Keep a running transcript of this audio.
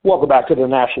Welcome back to the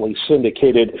nationally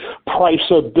syndicated Price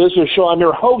of Business Show. I'm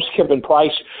your host, Kevin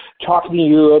Price, talking to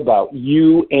you about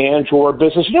you and your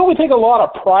business. You know, we take a lot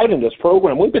of pride in this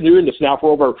program. We've been doing this now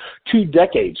for over 2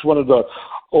 decades, one of the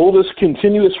oldest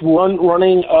continuous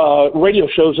running radio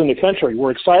shows in the country.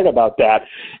 We're excited about that.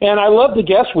 And I love the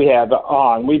guests we have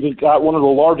on. We've got one of the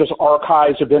largest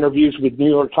archives of interviews with New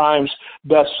York Times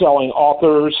best-selling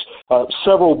authors,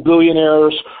 several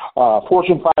billionaires,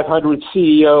 Fortune 500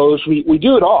 CEOs. We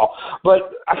do it all.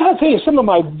 But I got to tell you, some of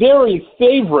my very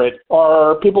favorite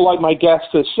are people like my guests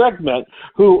this segment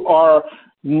who are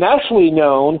nationally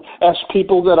known as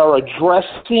people that are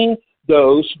addressing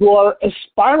those who are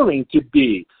aspiring to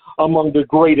be among the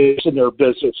greatest in their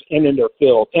business and in their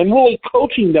field, and really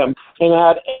coaching them in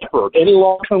that effort. Any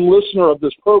long-term listener of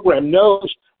this program knows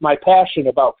my passion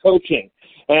about coaching.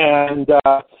 And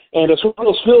it's one of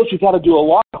those fields you got to do a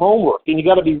lot of homework, and you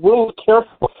got to be really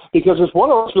careful, because it's one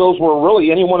of those fields where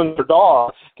really anyone and their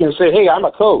dog can say, hey, I'm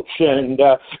a coach, and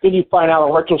then you find out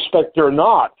in retrospect they're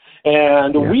not.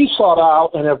 And we sought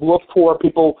out and have looked for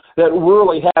people that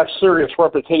really have serious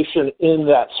reputation in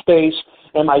that space.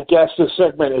 And my guest this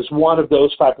segment is one of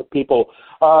those type of people.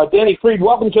 Danny Freed,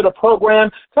 welcome to the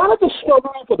program. Kind of to start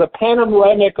off with a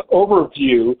panoramic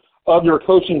overview of your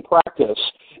coaching practice,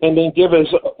 and then give us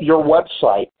your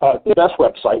website, the best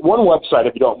website, one website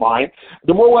if you don't mind.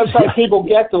 The more websites people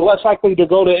get, the less likely to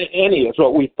go to any, is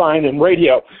what we find in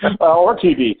radio or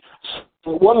TV.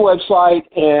 One website,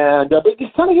 and but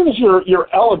kind of give us your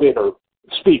elevator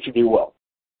speech, if you will.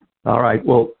 All right.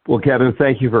 Well, Kevin,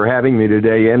 thank you for having me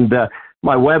today. And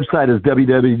my website is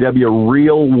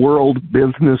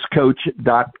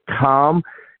www.realworldbusinesscoach.com,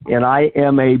 and I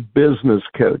am a business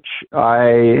coach.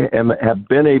 Have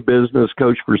been a business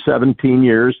coach for 17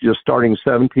 years, just starting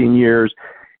 17 years,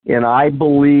 and I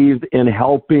believe in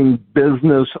helping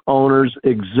business owners,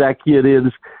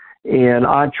 executives, and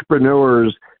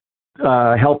entrepreneurs,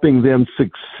 helping them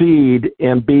succeed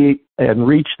and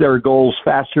reach their goals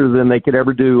faster than they could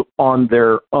ever do on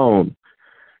their own.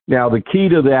 Now, the key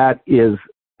to that is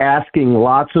asking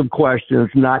lots of questions,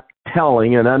 not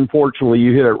telling, and unfortunately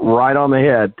you hit it right on the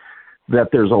head, that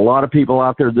there's a lot of people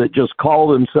out there that just call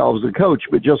themselves a coach,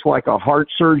 but just like a heart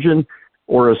surgeon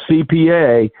or a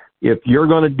CPA, if you're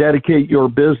going to dedicate your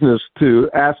business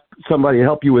to ask somebody to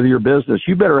help you with your business,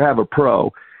 you better have a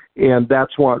pro. And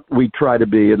that's what we try to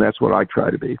be, and that's what I try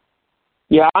to be.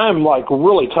 Yeah, I'm like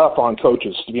really tough on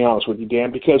coaches, to be honest with you, Dan,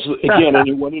 because, again,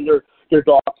 anyone in their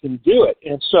dog can do it.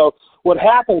 And so what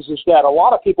happens is that a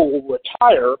lot of people will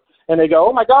retire, and they go,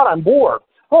 oh, my God, I'm bored.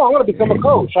 Oh, I'm going to become a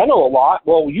coach. I know a lot.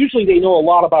 Well, usually they know a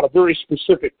lot about a very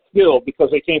specific field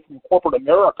because they came from corporate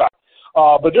America.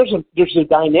 But there's the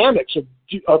dynamics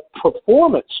of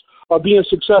performance, of being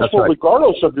successful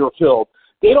regardless of your field.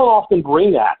 They don't often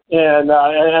bring that, and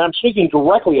I'm speaking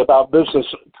directly about business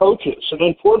coaches. And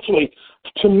unfortunately,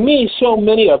 to me, so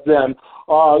many of them,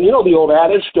 you know the old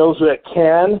adage, those that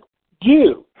can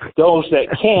do, those that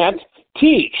can't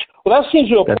teach. Well, that seems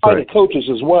to apply to coaches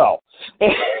as well.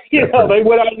 You know, they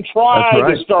went out and tried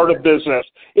to start a business.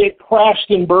 It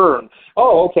crashed and burned.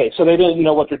 Oh, okay, so they didn't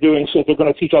know what they're doing, so they're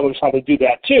going to teach others how to do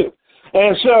that too.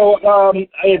 And so I'm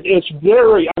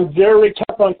very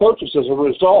tough on coaches as a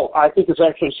result. I think it's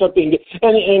actually something,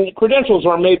 and credentials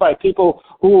are made by people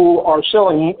who are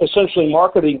selling essentially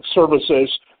marketing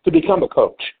services to become a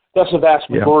coach. That's the vast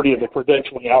majority of the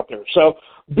credentialing out there. So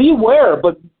beware,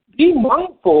 but be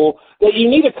mindful that you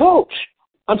need a coach.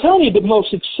 I'm telling you, the most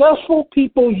successful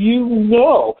people you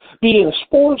know, be it in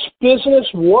sports, business,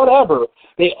 whatever,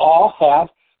 they all have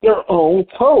their own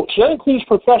coach. That includes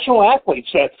professional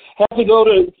athletes that have to go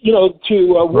to,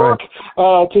 work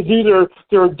to do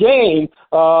their game.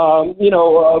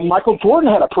 Michael Jordan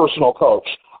had a personal coach.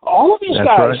 All of these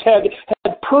guys had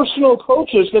personal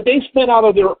coaches that they spent out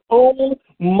of their own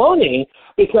money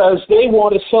because they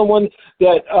wanted someone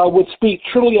that would speak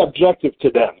truly objective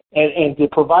to them and to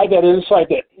provide that insight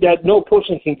that no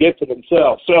person can get to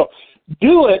themselves. So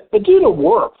do it, but do the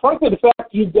work. Frankly, the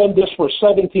fact you've done this for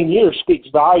 17 years speaks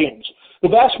volumes. The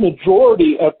vast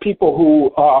majority of people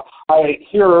who I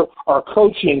hear are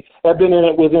coaching have been in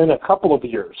it within a couple of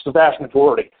years, the vast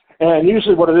majority. And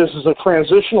usually what it is a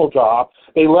transitional job.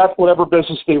 They left whatever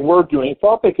business they were doing,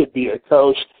 thought they could be a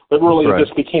coach, but really it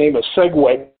just became a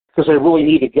segue because they really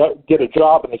need to get a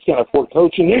job and they can't afford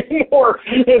coaching anymore.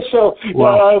 And so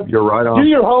you're right on. Do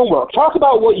your homework. Talk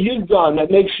about what you've done that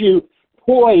makes you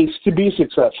poised to be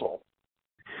successful.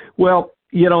 Well,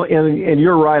 and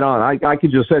you're right on. I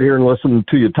could just sit here and listen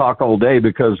to you talk all day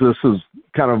because this is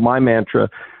kind of my mantra.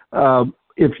 The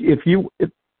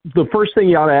first thing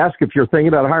you ought to ask if you're thinking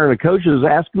about hiring a coach is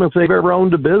ask them if they've ever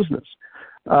owned a business.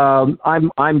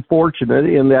 I'm fortunate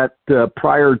in that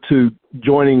prior to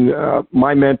joining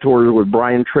my mentors with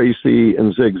Brian Tracy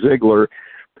and Zig Ziglar,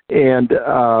 and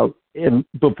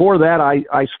before that,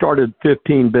 I started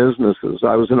 15 businesses.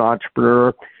 I was an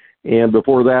entrepreneur, and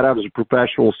before that, I was a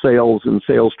professional sales and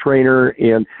sales trainer.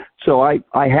 And so I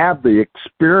have the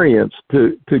experience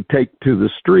to take to the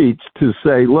streets to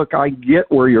say, look, I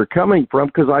get where you're coming from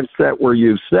because I've sat where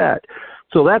you've sat.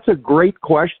 So that's a great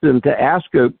question to ask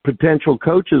potential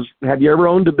coaches. Have you ever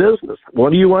owned a business?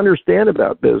 What do you understand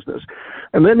about business?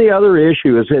 And then the other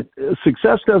issue is that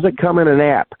success doesn't come in an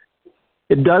app.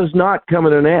 It does not come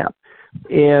in an app.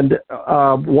 And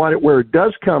where it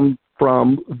does come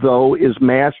from, though, is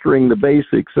mastering the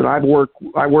basics. And I work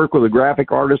with a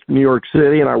graphic artist in New York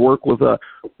City, and I work with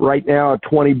right now a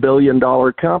 $20 billion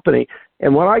company.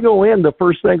 And when I go in, the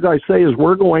first things I say is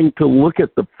we're going to look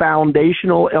at the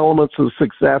foundational elements of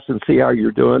success and see how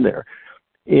you're doing there.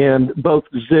 And both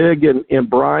Zig and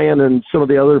Brian and some of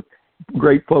the other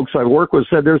great folks I work with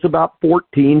said there's about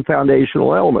 14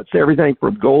 foundational elements, everything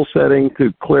from goal setting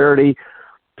to clarity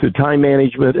to time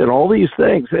management and all these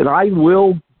things. And I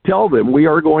will tell them we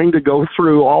are going to go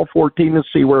through all 14 and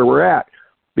see where we're at,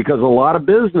 because a lot of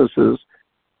businesses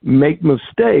make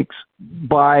mistakes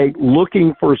by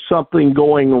looking for something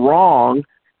going wrong,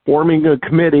 forming a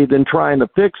committee, then trying to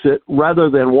fix it, rather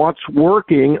than what's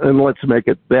working and let's make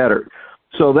it better.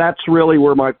 So that's really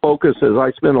where my focus is.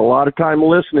 I spend a lot of time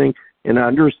listening and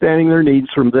understanding their needs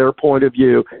from their point of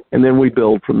view, and then we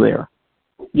build from there.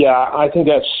 Yeah, I think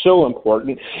that's so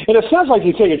important. And it sounds like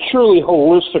you take a truly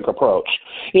holistic approach.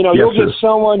 You know, you'll get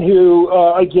someone who,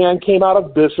 again, came out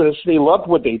of business. They loved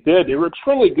what they did. They were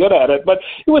extremely good at it, but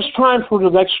it was time for the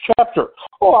next chapter.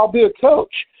 Oh, I'll be a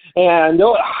coach. And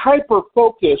they'll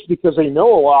hyper-focus because they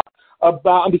know a lot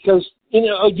about, because, you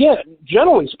know, again,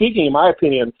 generally speaking, in my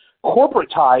opinion,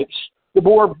 corporate types, the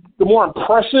more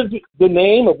impressive the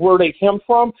name of where they come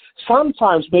from,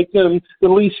 sometimes make them the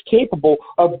least capable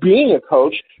of being a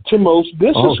coach to most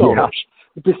business owners,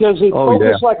 because they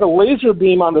focus like a laser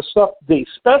beam on the stuff they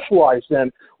specialize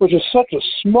in, which is such a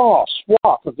small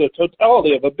swath of the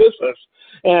totality of a business,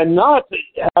 and not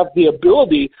have the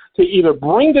ability to either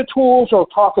bring the tools or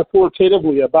talk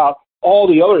authoritatively about all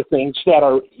the other things that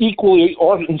are equally,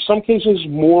 or in some cases,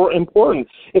 more important.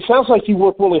 It sounds like you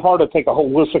work really hard to take a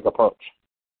holistic approach.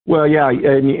 Well, yeah,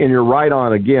 and you're right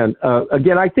on again.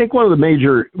 I think one of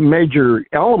the major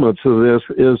elements of this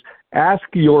is ask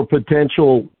your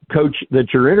potential coach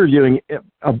that you're interviewing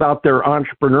about their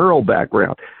entrepreneurial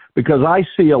background, because I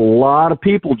see a lot of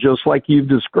people just like you've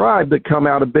described that come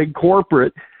out of big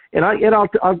corporate. And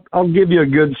I'll give you a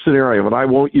good scenario, and I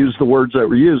won't use the words that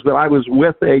were used, but I was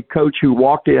with a coach who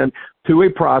walked in to a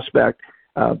prospect,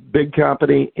 big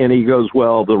company, and he goes,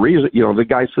 well, the reason, you know, the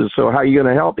guy says, so how are you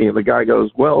going to help me? And the guy goes,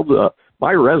 well,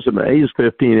 my resume is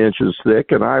 15 inches thick,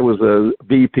 and I was a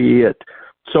VP at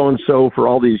so-and-so for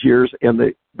all these years. And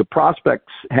the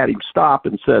prospects had him stop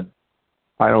and said,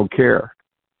 I don't care.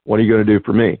 What are you going to do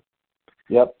for me?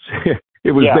 Yep.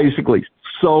 It was basically,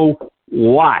 so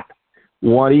what?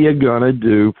 What are you going to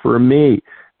do for me?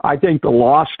 I think the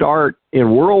lost art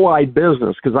in worldwide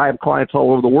business, because I have clients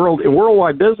all over the world, in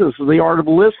worldwide business is the art of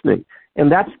listening.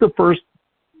 And that's the first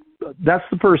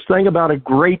thing about a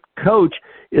great coach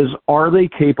is, are they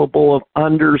capable of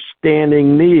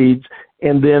understanding needs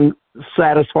and then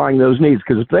satisfying those needs?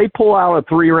 Because if they pull out a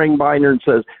 3-ring binder and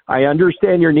says, I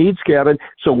understand your needs, Kevin,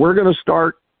 so we're going to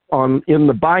start in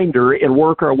the binder and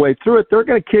work our way through it, they're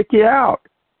going to kick you out.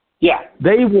 Yeah.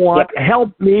 They want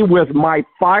help me with my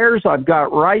fires I've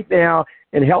got right now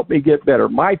and help me get better.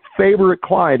 My favorite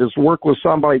client is to work with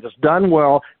somebody that's done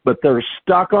well, but they're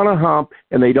stuck on a hump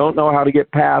and they don't know how to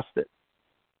get past it.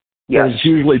 Yes.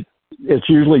 And it's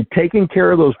usually taking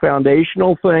care of those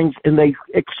foundational things, and they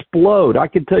explode. I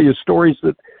can tell you stories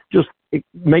that just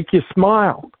make you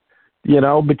smile, you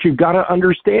know, but you've got to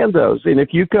understand those. And if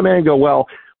you come in and go, well,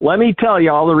 let me tell you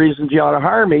all the reasons you ought to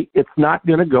hire me, it's not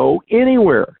going to go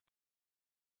anywhere.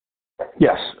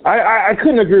 Yes, I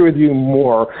couldn't agree with you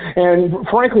more. And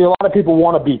frankly, a lot of people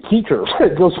want to be teachers.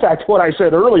 It goes back to what I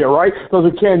said earlier, right?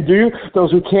 Those who can do,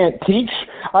 those who can't teach.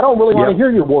 I don't really want to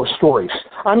hear your war stories.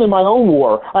 I'm in my own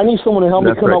war. I need someone to help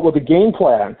me come up with a game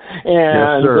plan.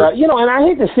 And, you know, and I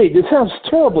hate to say it sounds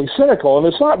terribly cynical, and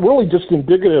it's not really just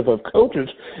indicative of coaches.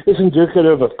 It's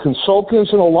indicative of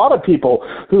consultants and a lot of people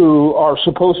who are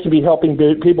supposed to be helping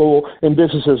people in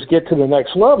businesses get to the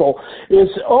next level.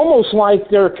 It's almost like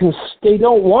they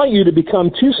don't want you to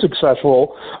become too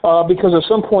successful because at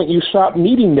some point you stop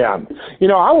needing them. You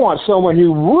know, I want someone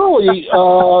who really,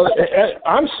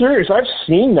 I'm serious, I've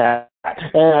seen that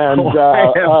And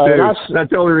that's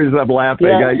the only reason I'm laughing.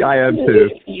 Yeah, I am too.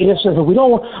 Yes, we don't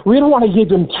want to give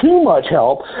them too much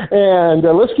help, and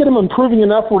let's get them improving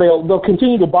enough where they'll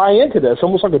continue to buy into this,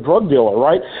 almost like a drug dealer,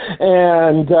 right?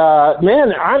 And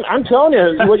man, I'm telling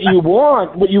you, what you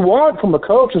want from a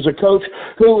coach is a coach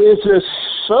who is just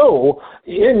so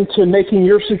into making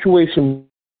your situation,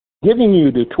 giving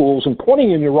you the tools and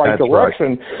pointing in your right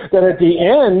direction, that at the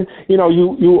end,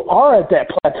 you are at that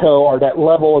plateau or that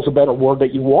level is a better word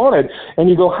that you wanted, and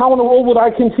you go, how in the world would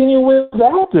I continue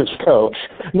without this coach?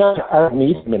 Now, I don't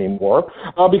need him anymore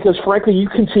because, frankly, you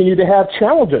continue to have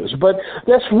challenges. But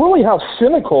that's really how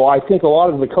cynical I think a lot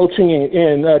of the coaching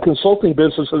and consulting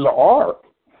businesses are.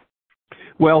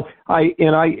 Well,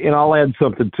 I'll add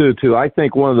something too. I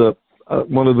think one of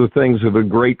the things of a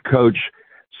great coach,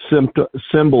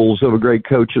 symbols of a great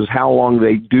coach, is how long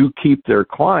they do keep their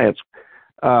clients.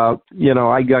 I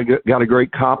got a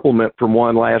great compliment from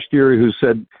one last year who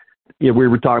said, we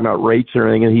were talking about rates and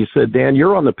everything, and he said, Dan,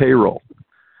 you're on the payroll.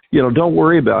 Don't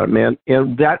worry about it, man.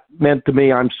 And that meant to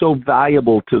me, I'm so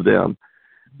valuable to them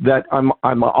that I'm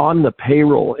on the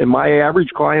payroll, and my average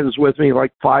client is with me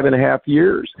like 5.5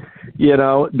 years,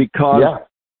 because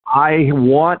I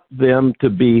want them to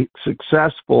be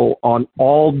successful on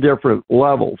all different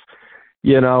levels,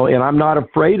 and I'm not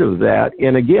afraid of that.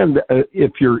 And again,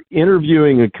 if you're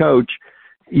interviewing a coach,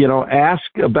 ask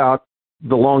about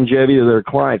the longevity of their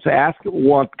clients, ask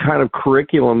what kind of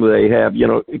curriculum they have,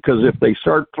 because if they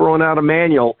start throwing out a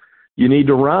manual, you need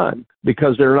to run,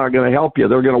 because they're not going to help you.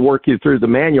 They're going to work you through the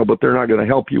manual, but they're not going to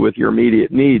help you with your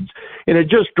immediate needs. And it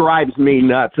just drives me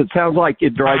nuts. It sounds like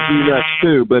it drives you nuts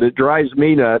too, but it drives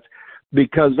me nuts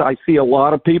because I see a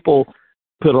lot of people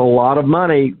put a lot of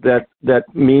money that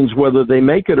means whether they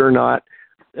make it or not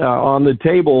on the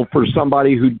table for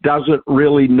somebody who doesn't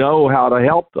really know how to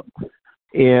help them.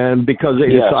 And because they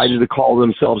decided to call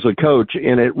themselves a coach,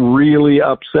 and it really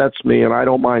upsets me, and I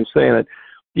don't mind saying it.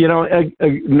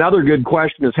 Another good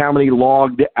question is, how many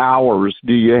logged hours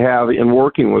do you have in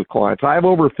working with clients? I have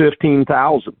over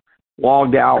 15,000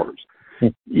 logged hours,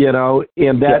 and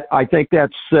that I think that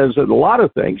says a lot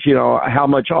of things, how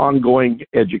much ongoing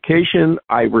education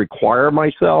I require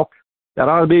myself. That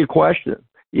ought to be a question,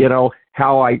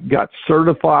 how I got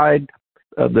certified,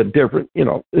 the different,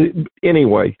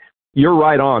 anyway, you're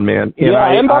right on, man. And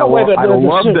I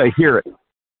love to hear it.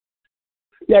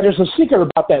 Yeah, there's a secret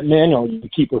about that manual you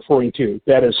keep referring to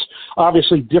that is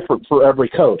obviously different for every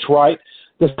coach, right?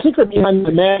 The secret behind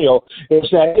the manual is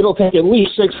that it'll take at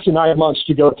least 6 to 9 months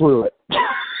to go through it.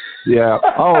 Yeah.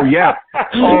 Oh, yeah.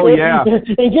 Oh, yeah.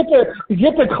 And get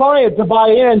the client to buy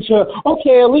in to,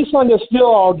 okay, at least on this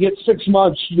bill I'll get 6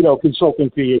 months,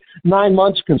 consulting fee, 9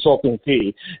 months consulting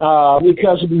fee.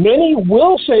 Because many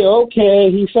will say,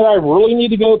 okay, he said I really need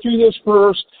to go through this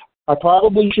first. I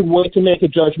probably should wait to make a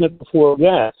judgment before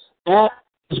that. That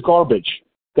is garbage.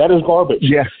 That is garbage.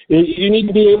 Yeah. You need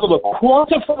to be able to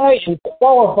quantify and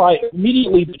qualify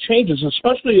immediately the changes,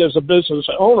 especially as a business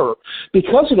owner,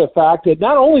 because of the fact that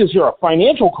not only is there a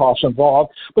financial cost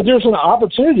involved, but there's an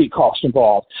opportunity cost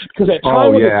involved. Because at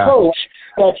time with a coach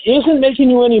that isn't making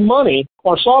you any money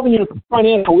or solving your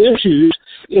financial issues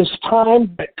is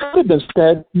time that could have been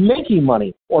spent making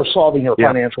money or solving your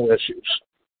financial issues.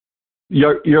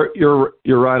 You're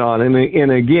right on,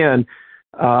 and again,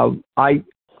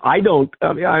 I don't.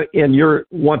 And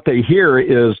what they hear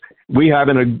is we have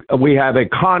a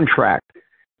contract.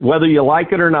 Whether you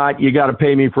like it or not, you got to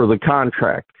pay me for the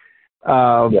contract.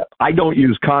 I don't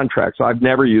use contracts. I've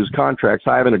never used contracts.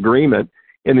 I have an agreement,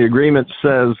 and the agreement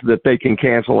says that they can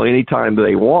cancel anytime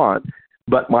they want.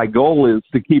 But my goal is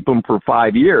to keep them for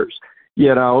 5 years.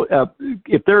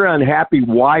 If they're unhappy,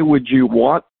 why would you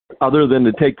want other than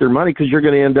to take their money? Because you're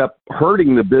going to end up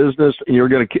hurting the business, and you're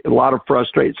going to get a lot of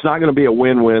frustration. It's not going to be a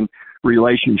win-win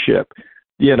relationship,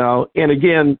 And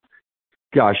again,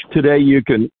 gosh, today you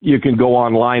can go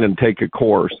online and take a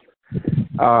course.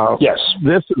 Yes,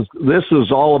 this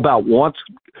is all about once.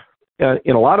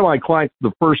 In a lot of my clients,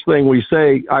 the first thing we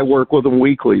say, I work with them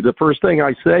weekly. The first thing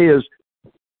I say is,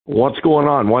 "What's going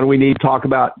on? What do we need to talk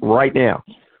about right now?"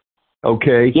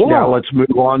 Okay, now let's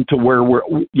move on to where we're,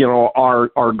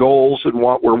 our goals and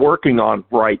what we're working on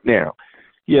right now.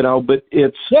 But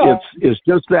it's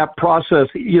just that process.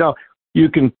 You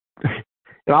can,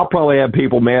 and I'll probably have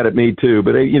people mad at me too,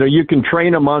 but you can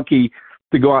train a monkey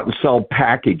to go out and sell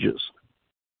packages.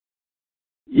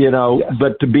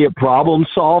 But to be a problem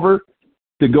solver,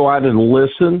 to go out and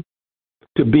listen,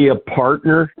 to be a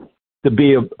partner, to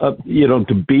be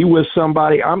to be with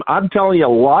somebody. I'm telling you, a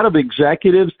lot of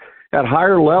executives, at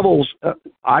higher levels,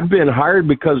 I've been hired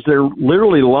because they're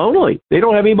literally lonely. They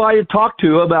don't have anybody to talk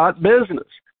to about business.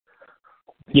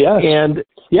 Yes. And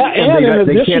in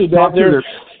addition to that,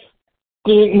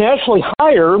 they naturally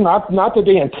hire, not that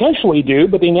they intentionally do,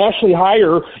 but they naturally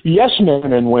hire yes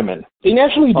men and women. They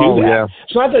naturally do that. Yeah.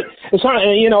 It's not,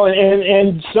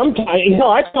 and sometimes,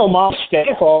 I tell my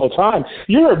staff all the time,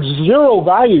 you're of zero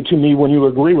value to me when you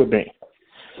agree with me.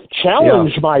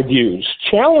 Challenge my views,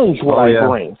 challenge what I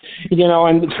bring,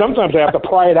 and sometimes I have to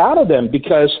pry it out of them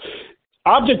because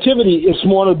objectivity is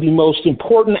one of the most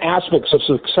important aspects of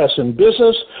success in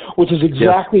business, which is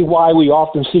exactly why we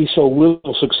often see so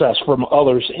little success from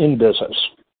others in business.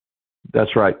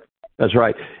 That's right.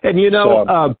 And,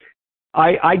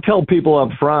 I tell people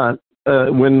up front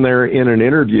when they're in an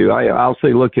interview, I'll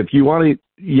say, look, if you want to,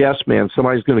 yes, man,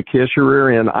 somebody's going to kiss your rear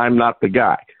end, I'm not the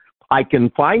guy. I can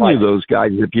find you those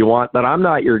guys if you want, but I'm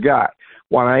not your guy.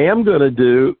 What I am going to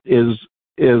do is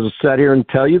sit here and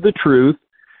tell you the truth.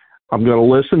 I'm going to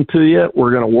listen to you.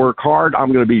 We're going to work hard.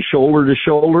 I'm going to be shoulder to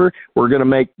shoulder. We're going to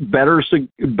make better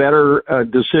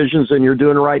decisions than you're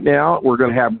doing right now. We're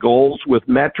going to have goals with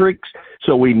metrics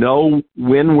so we know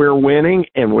when we're winning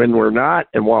and when we're not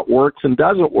and what works and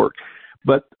doesn't work.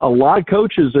 But a lot of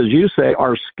coaches, as you say,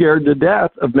 are scared to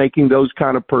death of making those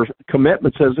kind of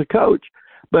commitments as a coach.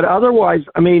 But otherwise,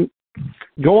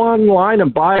 go online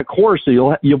and buy a course.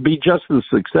 So you'll be just as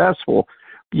successful.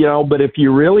 But if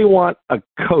you really want a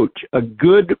coach, a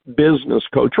good business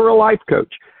coach or a life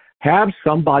coach, have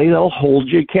somebody that'll hold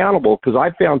you accountable. Because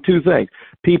I found two things.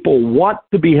 People want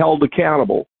to be held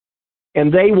accountable,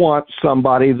 and they want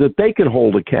somebody that they can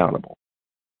hold accountable.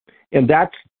 And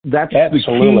that's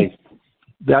absolutely the key.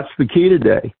 That's the key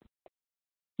today.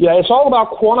 Yeah, it's all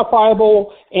about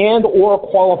quantifiable and or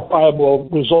qualifiable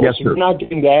results. Yes, if you're not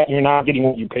getting that, you're not getting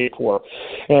what you paid for.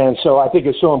 And so I think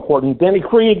it's so important. Denny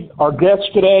Creed, our guest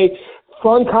today,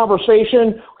 fun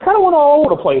conversation. Kind of went all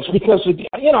over the place because,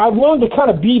 I've learned to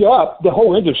kind of beat up the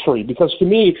whole industry because to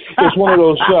me it's one of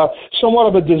those somewhat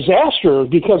of a disaster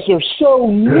because they're so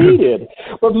needed.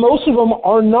 But most of them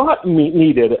are not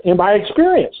needed in my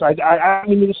experience.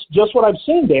 It's just what I've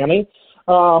seen, Danny.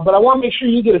 But I want to make sure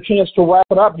you get a chance to wrap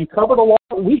it up. You covered a lot.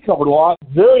 We covered a lot.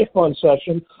 Very fun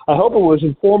session. I hope it was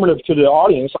informative to the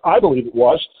audience. I believe it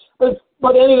was. But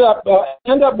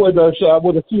end up with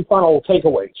a few final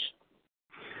takeaways.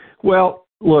 Well,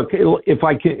 look, if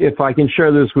I can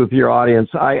share this with your audience,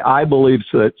 I believe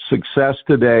that success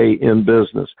today in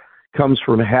business comes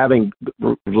from having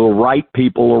the right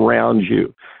people around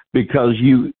you. Because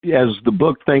as the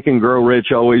book Think and Grow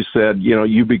Rich always said,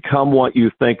 you become what you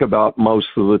think about most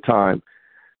of the time.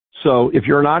 So if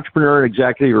you're an entrepreneur,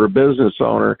 executive, or a business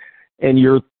owner, and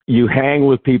you hang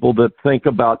with people that think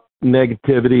about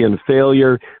negativity and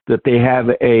failure, that they have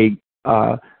a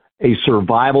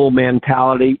survival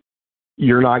mentality,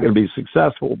 you're not going to be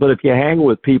successful. But if you hang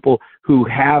with people who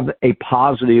have a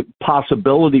positive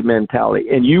possibility mentality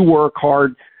and you work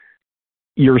hard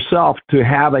yourself to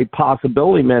have a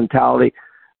possibility mentality,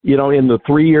 in the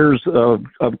 3 years of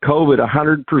COVID,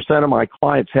 100% of my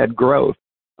clients had growth.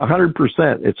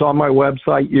 100%. It's on my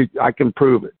website. I can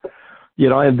prove it.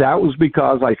 And that was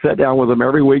because I sat down with them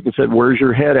every week and said, where's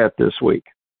your head at this week?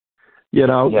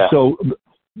 So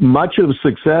much of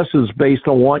success is based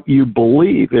on what you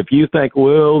believe. If you think,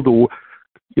 well,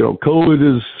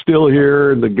 COVID is still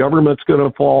here and the government's going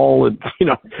to fall and,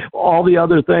 all the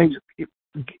other things,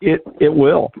 it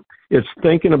will. It's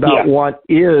thinking about what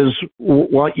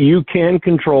you can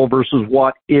control versus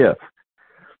what if.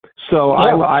 So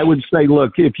I would say,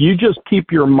 look, if you just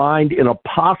keep your mind in a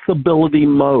possibility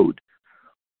mode,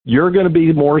 you're going to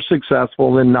be more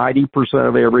successful than 90%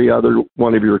 of every other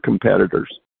one of your competitors.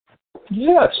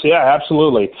 Yes,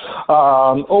 absolutely.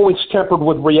 Always tempered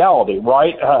with reality,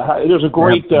 right? There's a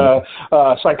great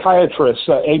psychiatrist,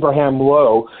 Abraham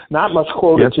Lowe, not much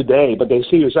quoted today, but they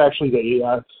say he was actually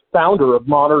the founder of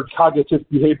modern cognitive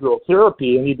behavioral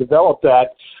therapy, and he developed that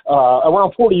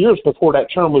around 40 years before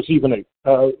that term was even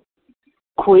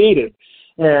created.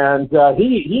 And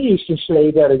he used to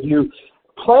say that if you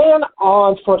plan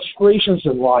on frustrations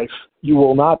in life, you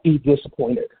will not be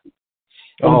disappointed.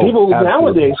 And people absolutely.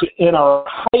 Nowadays in our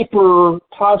hyper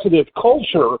positive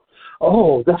culture,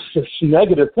 that's just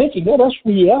negative thinking. No, that's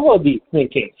reality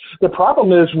thinking. The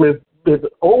problem is with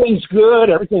always good,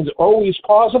 everything's always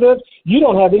positive, you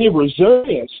don't have any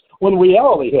resilience when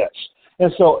reality hits.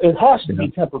 And so it has to be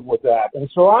tempered with that. And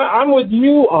so I'm with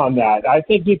you on that. I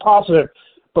think be positive,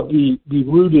 but be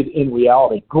rooted in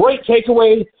reality. Great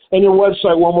takeaway. And your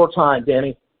website one more time,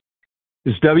 Danny.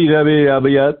 It's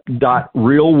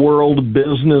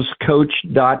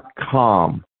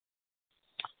www.realworldbusinesscoach.com.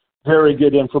 Very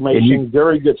good information,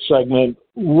 very good segment.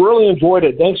 Really enjoyed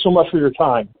it. Thanks so much for your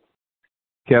time.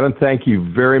 Kevin, thank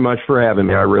you very much for having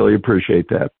me. I really appreciate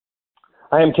that.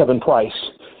 I am Kevin Price.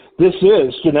 This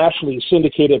is the nationally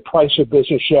syndicated Price of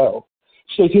Business show.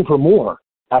 Stay tuned for more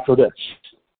after this.